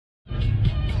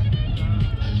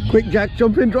Quick Jack,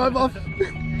 jump in, drive off.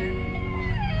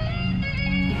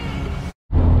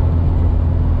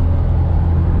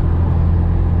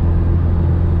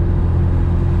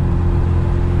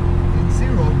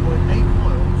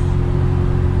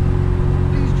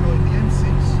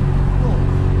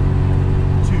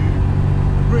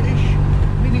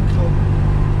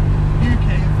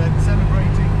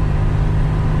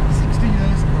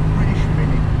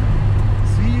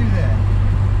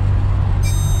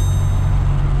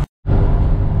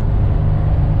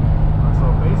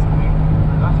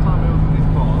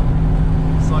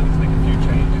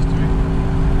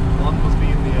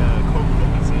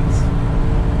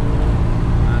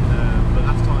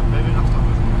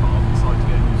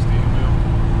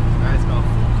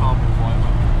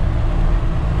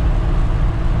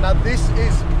 This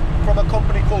is from a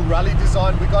company called Rally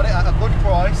Design. We got it at a good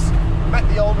price. Met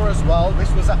the owner as well.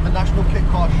 This was at the National Kit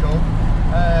Car Show.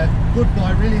 Good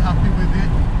buy, really happy with it.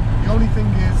 The only thing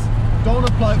is, don't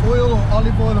apply oil or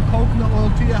olive oil or coconut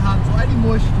oil to your hands or any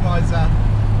moisturiser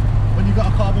when you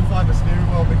got a carbon fibre steering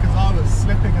wheel, because I was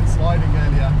slipping and sliding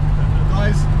earlier.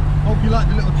 Guys, hope you like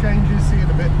the little changes. See you in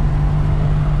a bit.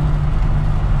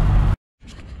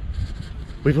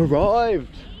 We've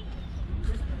arrived.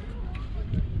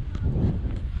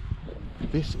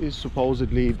 This is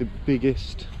supposedly the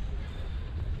biggest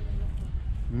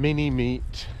mini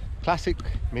meet, classic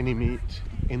mini meet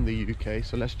in the UK,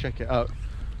 so let's check it out.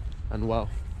 And wow,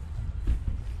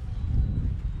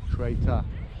 traitor,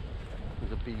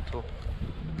 there's a beetle,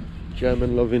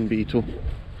 German loving beetle.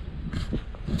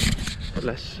 But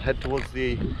let's head towards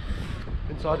the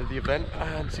inside of the event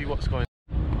and see what's going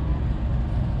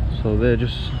on. So they're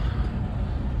just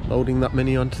loading that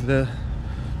mini onto the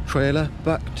trailer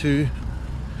back to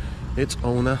its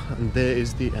owner, and there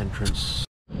is the entrance.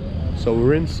 So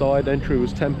we're inside. Entry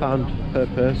was £10 per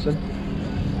person.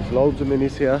 There's loads of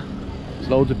minis here, there's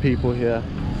loads of people here,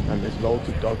 and there's loads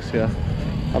of dogs here.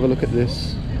 Have a look at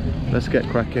this. Let's get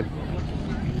cracking.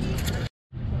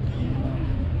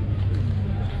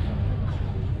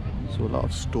 So a lot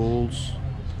of stalls,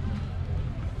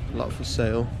 a lot for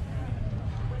sale,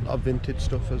 a lot of vintage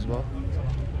stuff as well.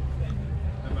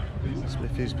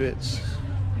 Smithy's bits.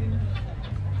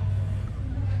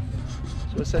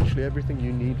 So essentially everything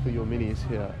you need for your mini is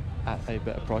here at a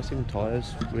better pricing.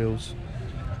 Tyres, wheels,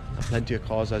 and plenty of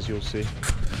cars, as you'll see.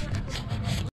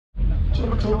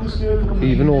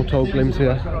 Even auto glims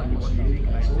here.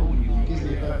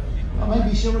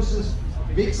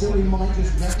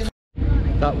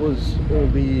 That was all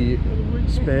the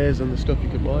spares and the stuff you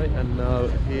could buy, and now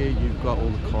here you've got all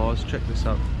the cars. Check this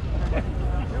out.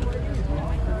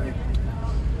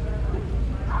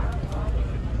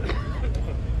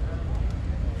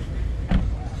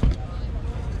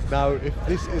 Now, if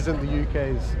this isn't the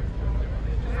UK's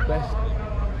best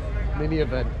mini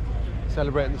event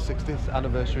celebrating the 60th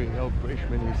anniversary of British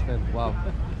Minis, then wow,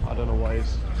 I don't know what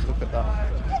is. Look at that.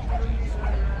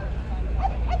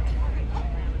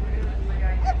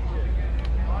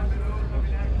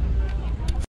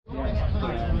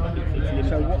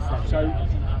 So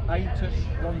 8 at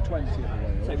 120 at the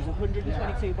wheel. So it was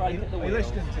 122 brake at the wheel. Are you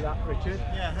listening to that, Richard?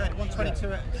 Yeah, I heard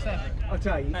 122 at 7. At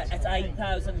 8. At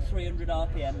 8,300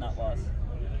 RPM that was.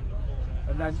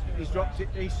 And then he's dropped it,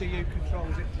 ECU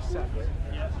controls it to 7.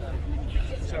 Yeah.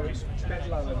 So it's a bit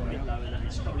lower than that. Lower than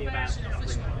it's probably about 3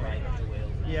 brake at the wheel.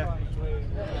 Yeah.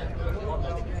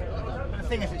 The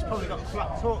thing is, it's probably got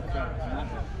flat torque though.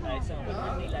 No, it's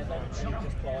 111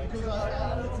 just points.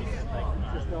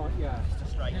 Just like, yeah.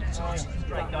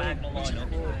 Straight diagonal line up.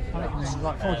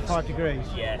 Like 45 degrees.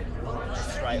 Yeah,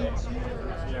 straight up.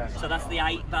 Yeah. So that's the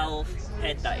 8-valve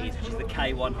head that is, which is the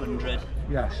K100.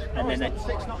 Yes. And then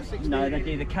no, they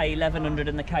do the K1100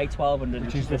 and the K1200,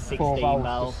 which is the 16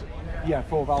 valve. Yeah,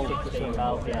 4 valve. 16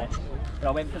 valve, yeah. But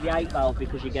I went for the 8 valve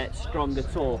because you get stronger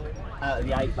torque out of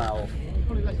the 8 valve.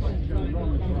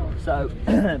 So,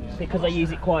 because I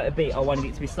use it quite a bit, I wanted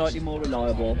it to be slightly more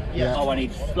reliable. Yeah. I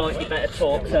wanted slightly better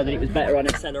torque so that it was better on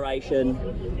acceleration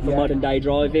for modern day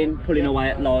driving, pulling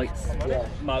away at lights,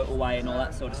 motorway and all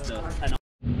that sort of stuff. And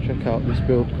Check out this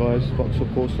build, guys. Vauxhall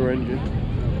Corsa engine.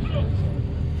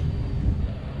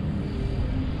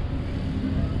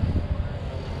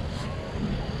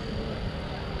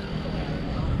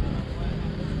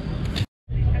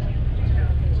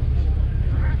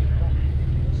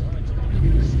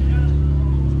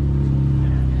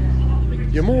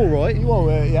 You're more right, you won't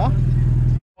hurt, yeah?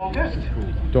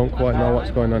 Don't quite know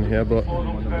what's going on here, but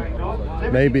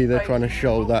maybe they're trying to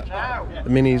show that the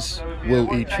minis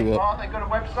will eat you up.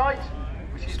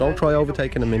 So don't try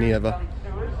overtaking a mini ever.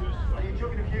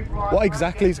 What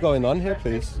exactly is going on here,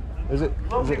 please? Is it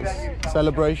a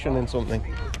celebration in something?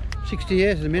 60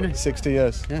 years in a minute. 60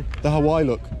 years? Yeah. The Hawaii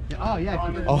look? Yeah. Oh,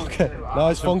 yeah. Oh, okay. No,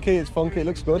 it's funky, it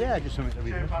looks good. Yeah, just something to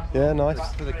read. Yeah,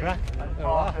 nice. For the crack.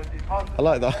 I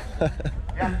like that.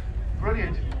 Yeah,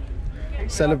 brilliant.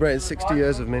 Celebrating 60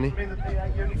 years of Mini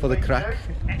for the crack.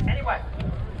 Anyway,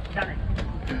 Danny.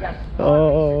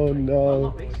 Oh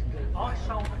no. I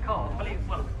sold the car.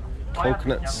 Well,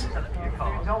 Coconuts.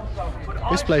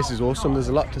 This place is awesome, there's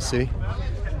a lot to see.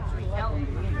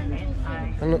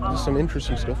 And look, there's some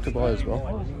interesting stuff to buy as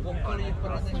well.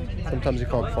 Sometimes you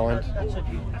can't find.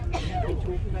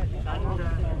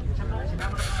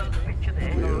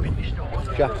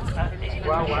 Jack.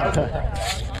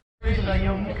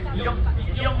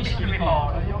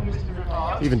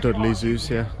 Even Dudley Zoo's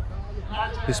here.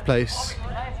 This place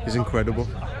is incredible.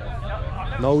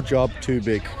 No job too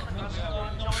big.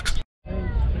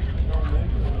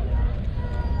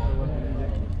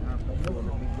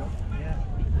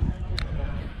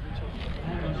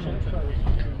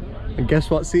 And guess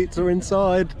what seats are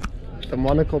inside? The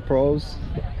Monaco Pros.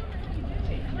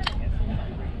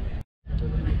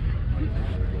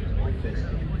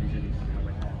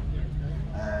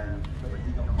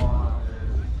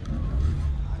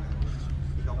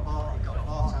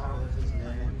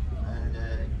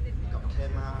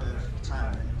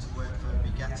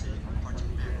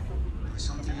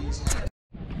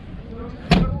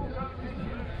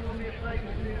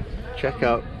 Check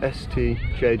out ST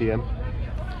JDM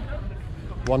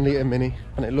 1 litre Mini,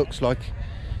 and it looks like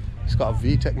it's got a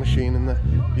VTEC machine in there.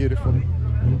 Beautiful.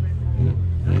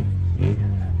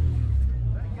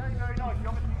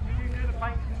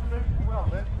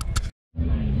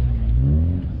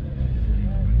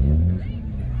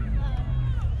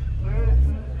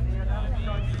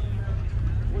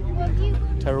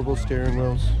 Terrible steering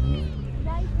wheels.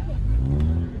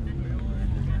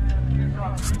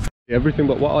 Everything,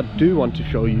 but what I do want to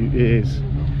show you is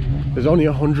there's only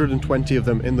 120 of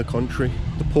them in the country.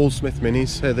 The Paul Smith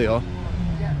Minis, here they are.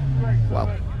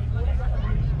 Wow.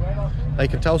 Now you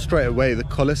can tell straight away the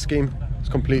colour scheme is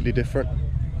completely different.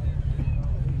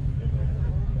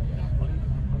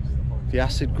 The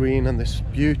acid green and this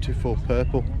beautiful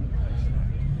purple.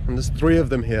 And there's 3 of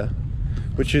them here,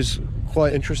 which is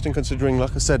quite interesting considering,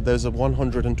 like I said, there's a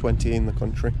 120 in the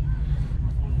country.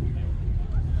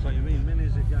 So you mean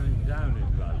minis are going down in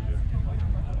value?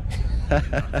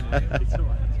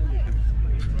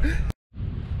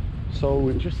 So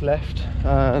we just left,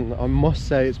 and I must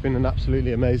say it's been an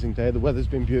absolutely amazing day. The weather's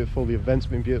been beautiful, the event's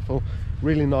been beautiful,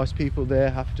 really nice people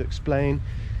there. Have to explain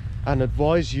and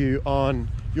advise you on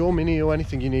your Mini or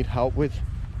anything you need help with.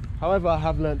 However, I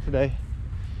have learnt today,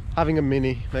 having a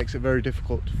Mini makes it very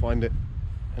difficult to find it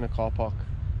in a car park.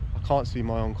 I can't see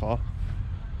my own car.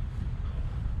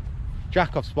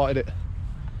 Jack, I've spotted it.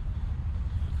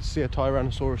 See a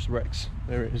Tyrannosaurus Rex.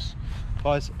 There it is.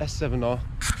 Guys, S7R.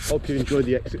 Hope you enjoyed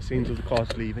the exit scenes of the cars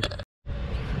leaving.